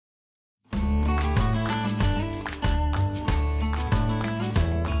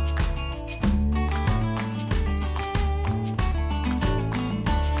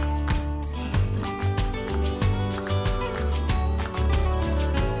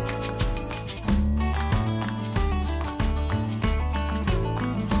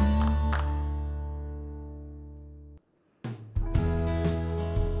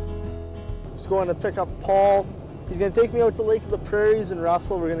going to pick up Paul. He's going to take me out to Lake of the Prairies in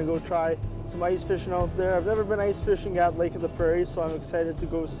Russell. We're going to go try some ice fishing out there. I've never been ice fishing at Lake of the Prairies, so I'm excited to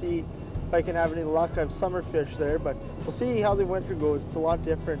go see if I can have any luck. I've summer fish there, but we'll see how the winter goes. It's a lot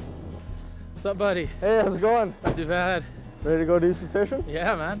different. What's up, buddy? Hey, how's it going? Not too bad. Ready to go do some fishing?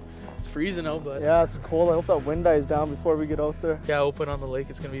 Yeah, man. It's freezing out, but... Yeah, it's cold. I hope that wind dies down before we get out there. Yeah, open on the lake.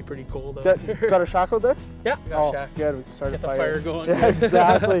 It's going to be pretty cold out there. Got a shack out there? Yeah, got a shack. Good. We can start Get a the fire. fire going. Yeah,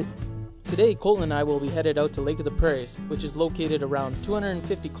 exactly. Today, Colton and I will be headed out to Lake of the Prairies, which is located around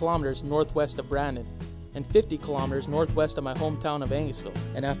 250 kilometers northwest of Brandon and 50 kilometers northwest of my hometown of Angusville.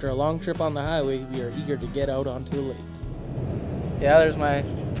 And after a long trip on the highway, we are eager to get out onto the lake. Yeah, there's my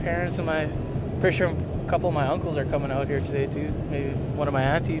parents and pretty sure a couple of my uncles are coming out here today too. Maybe one of my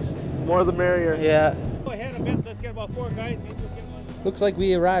aunties. More the merrier. Yeah. Go ahead a bit. Let's get about 4 guys. Maybe we'll get one. Looks like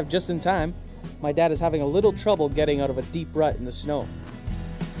we arrived just in time. My dad is having a little trouble getting out of a deep rut in the snow.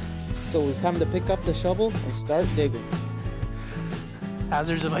 So it was time to pick up the shovel and start digging.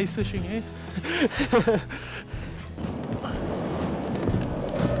 Hazards of ice fishing, eh?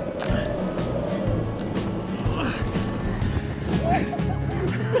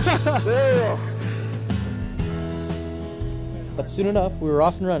 There you go. But soon enough, we were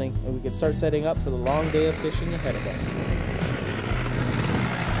off and running, and we could start setting up for the long day of fishing ahead of us.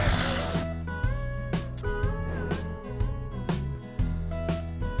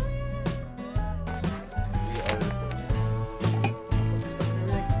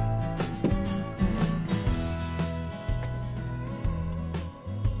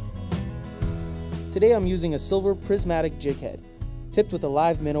 Today I'm using a silver prismatic jig head, tipped with a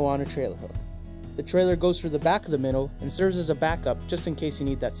live minnow on a trailer hook. The trailer goes through the back of the minnow and serves as a backup just in case you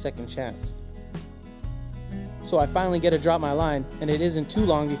need that second chance. So I finally get to drop my line, and it isn't too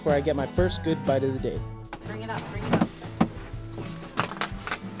long before I get my first good bite of the day. Bring it up, bring it up.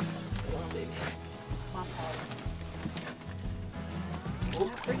 Come on, baby. Come on, Paul.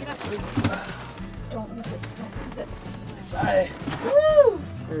 Yeah, bring it up, baby. Don't miss it, don't miss it. Nice eye. Woo!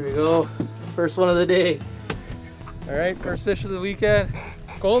 There we go. First one of the day. All right, first fish of the weekend.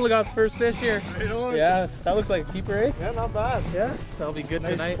 Colton got the first fish here. Right on. Yeah, that looks like a keeper, eh? Yeah, not bad. Yeah, that'll be good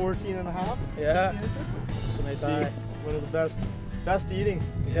Nice tonight. 14 and a half. Yeah, it's a nice eye. One of the best eating.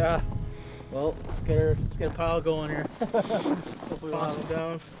 Yeah. Well, let's get a pile going here. Hopefully Toss it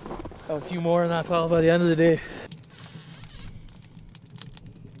down. have a few more in that pile by the end of the day.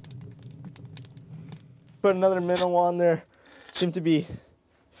 Put another minnow on there. Seem to be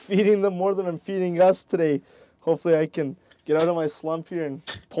feeding them more than I'm feeding us today. Hopefully I can get out of my slump here and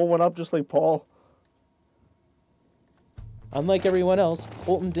pull one up just like Paul. Unlike everyone else,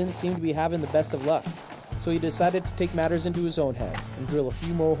 Colton didn't seem to be having the best of luck, so he decided to take matters into his own hands and drill a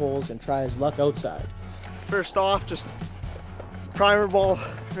few more holes and try his luck outside. First off, just primer ball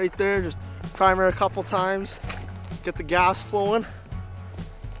right there. Just primer a couple times. Get the gas flowing.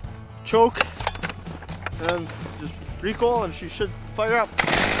 Choke. And just recoil and she should fire up.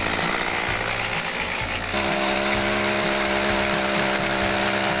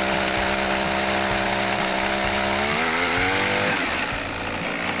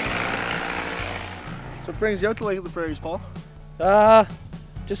 So it brings you out to Lake of the Prairies, Paul?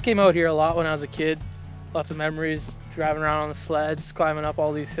 Just came out here a lot when I was a kid. Lots of memories, driving around on the sleds, climbing up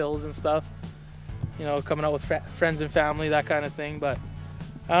all these hills and stuff. You know, coming out with friends and family, that kind of thing. But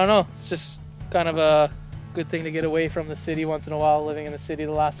I don't know, it's just kind of a good thing to get away from the city once in a while. Living in the city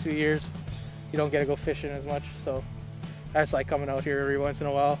the last few years, you don't get to go fishing as much. So I just like coming out here every once in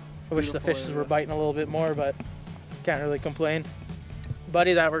a while. I wish the fishes were biting a little bit more, but can't really complain.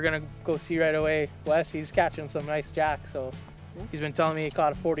 Buddy that we're gonna go see right away, Wes, he's catching some nice jack, so he's been telling me he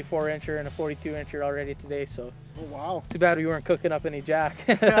caught a 44 incher and a 42 incher already today, so Oh wow. too bad we weren't cooking up any jack.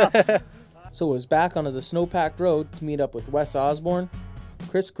 Yeah. So it was back onto the snow-packed road to meet up with Wes Osborne,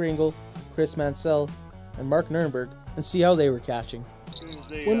 Chris Kringle, Chris Mansell, and Mark Nurnberg and see how they were catching.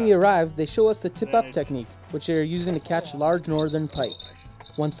 When we arrived, they show us the tip-up technique, which they are using to catch large northern pike.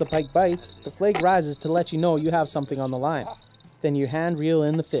 Once the pike bites, the flag rises to let you know you have something on the line. Then you hand reel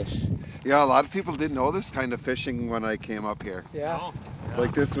in the fish. Yeah, a lot of people didn't know this kind of fishing when I came up here. Yeah.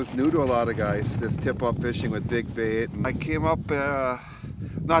 Like this was new to a lot of guys, this tip-up fishing with big bait. And I came up,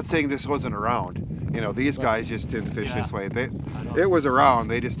 not saying this wasn't around. You know, these guys just didn't fish this way. It was around,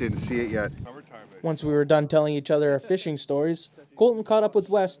 they just didn't see it yet. Once we were done telling each other our fishing stories, Colton caught up with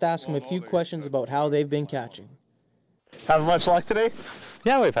Wes to ask him a few questions about how they've been catching. Having much luck today?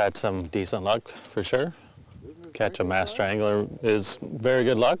 Yeah, we've had some decent luck for sure. Catch a mass strangler is very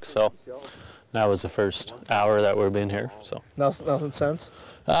good luck, so that was the first hour that we've been here. So Nothing since?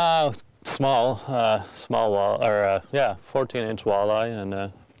 small wall, or yeah, 14-inch walleye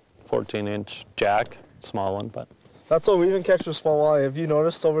and 14-inch jack, small one, but. That's what we've been catching with small walleye. Have you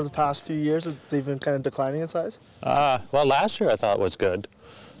noticed over the past few years that they've been kind of declining in size? Well, last year I thought was good,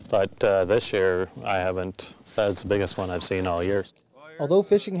 but this year I haven't. That's the biggest one I've seen all year. Although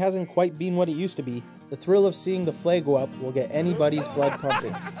fishing hasn't quite been what it used to be, the thrill of seeing the flag go up will get anybody's blood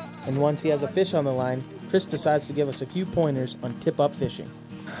pumping. And once he has a fish on the line, Chris decides to give us a few pointers on tip-up fishing.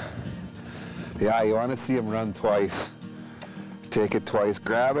 Yeah, you want to see him run twice. Take it twice,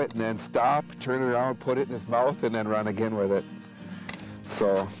 grab it, and then stop, turn it around, put it in his mouth, and then run again with it.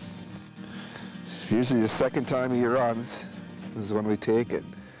 So, usually the second time he runs is when we take it.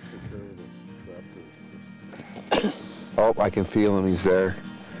 Oh, I can feel him, he's there.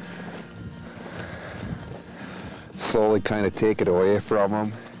 Slowly kind of take it away from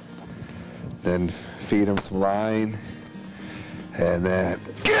him, then feed him some line, and then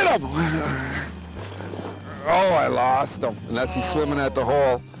get him! Oh, I lost him, unless he's swimming at the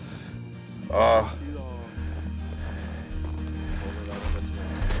hole. Well,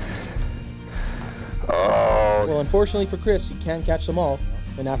 unfortunately for Chris, he can't catch them all.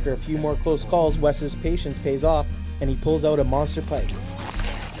 And after a few more close calls, Wes's patience pays off, and he pulls out a monster pike.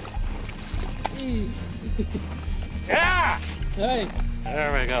 Yeah! Nice.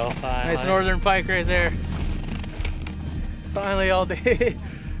 There we go. Finally. Nice northern pike right there. Finally all day.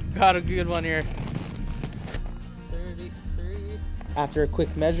 Got a good one here. 33. After a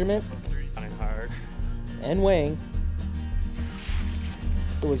quick measurement Running hard. and weighing,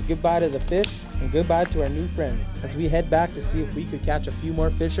 it was goodbye to the fish and goodbye to our new friends as we head back to see if we could catch a few more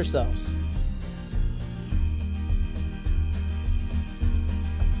fish ourselves.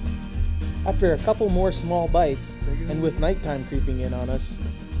 After a couple more small bites, and with nighttime creeping in on us,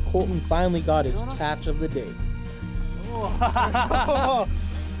 Colton finally got his catch of the day.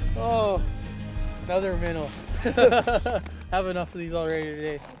 Oh, another minnow. Have enough of these already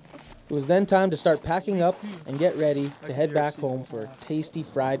today. It was then time to start packing up and get ready to head back home for a tasty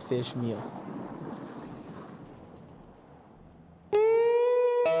fried fish meal.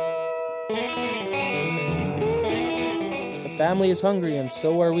 The family is hungry and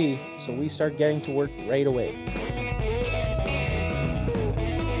so are we, so we start getting to work right away.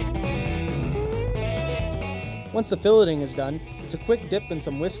 Once the filleting is done, it's a quick dip in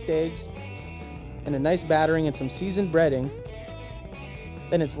some whisked eggs and a nice battering in some seasoned breading.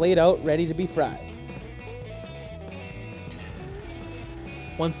 Then it's laid out ready to be fried.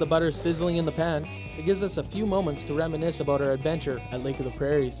 Once the butter is sizzling in the pan, it gives us a few moments to reminisce about our adventure at Lake of the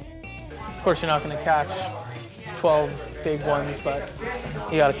Prairies. Of course, you're not going to catch 12 big ones, but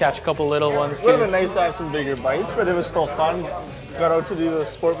you got to catch a couple little ones It would have too. been nice to have some bigger bites, but it was still fun. Got out to do the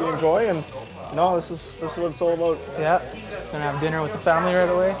sport we enjoy, and no, this is what it's all about. Yeah, gonna have dinner with the family right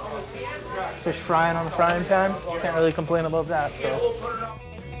away. Fish frying on the frying pan. Can't really complain about that. So.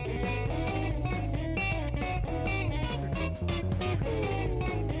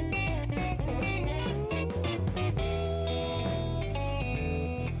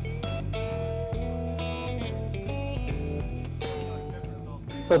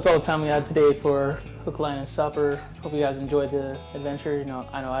 So that's all the time we had today for Hook, Line, and Supper. Hope you guys enjoyed the adventure.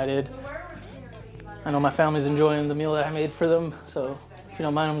 I know I did. I know my family's enjoying the meal that I made for them. So if you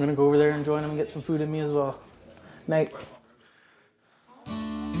don't mind, I'm gonna go over there and join them and get some food in me as well. Night.